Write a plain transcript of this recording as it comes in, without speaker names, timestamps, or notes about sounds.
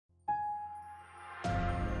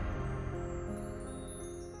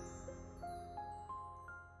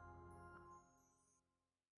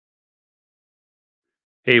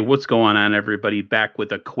Hey, what's going on, everybody? Back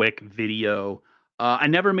with a quick video. I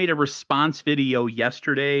never made a response video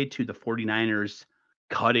yesterday to the 49ers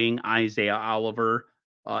cutting Isaiah Oliver.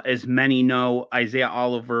 As many know, Isaiah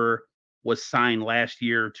Oliver was signed last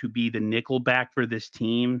year to be the nickel back for this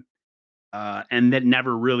team, and that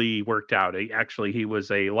never really worked out. He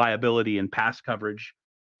was a liability in pass coverage.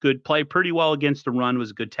 Good play, pretty well against the run,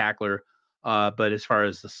 was a good tackler. But as far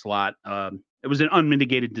as the slot, it was an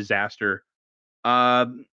unmitigated disaster.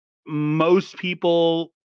 um, Most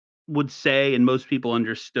people would say, and most people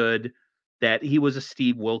understood that he was a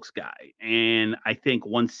Steve Wilks guy. And I think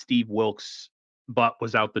once Steve Wilks' butt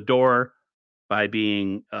was out the door by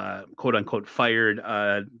being quote unquote fired,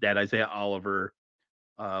 that Isaiah Oliver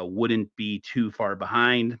wouldn't be too far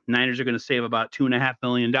behind. Niners are going to save about $2.5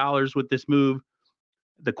 million with this move.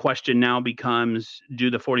 The question now becomes, do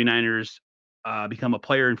the 49ers become a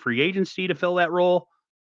player in free agency to fill that role?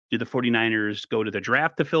 Do the 49ers go to the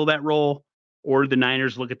draft to fill that role? Or do the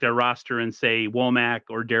Niners look at their roster and say, Womack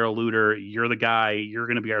or Daryl Luter, you're the guy, you're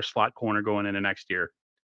going to be our slot corner going into next year?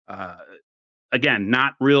 Uh, Again,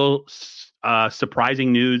 not real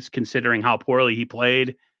surprising news considering how poorly he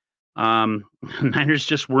played. Niners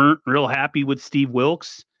just weren't real happy with Steve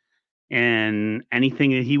Wilks and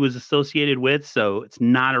anything that he was associated with. So it's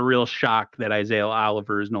not a real shock that Isaiah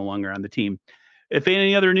Oliver is no longer on the team. If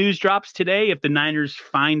any other news drops today, if the Niners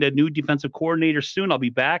find a new defensive coordinator soon, I'll be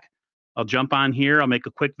back. I'll jump on here. I'll make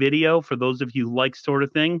a quick video for those of you who like sort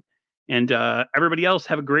of thing. And everybody else,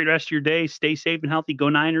 have a great rest of your day. Stay safe and healthy. Go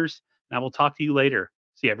Niners. And I will talk to you later.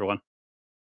 See you, everyone.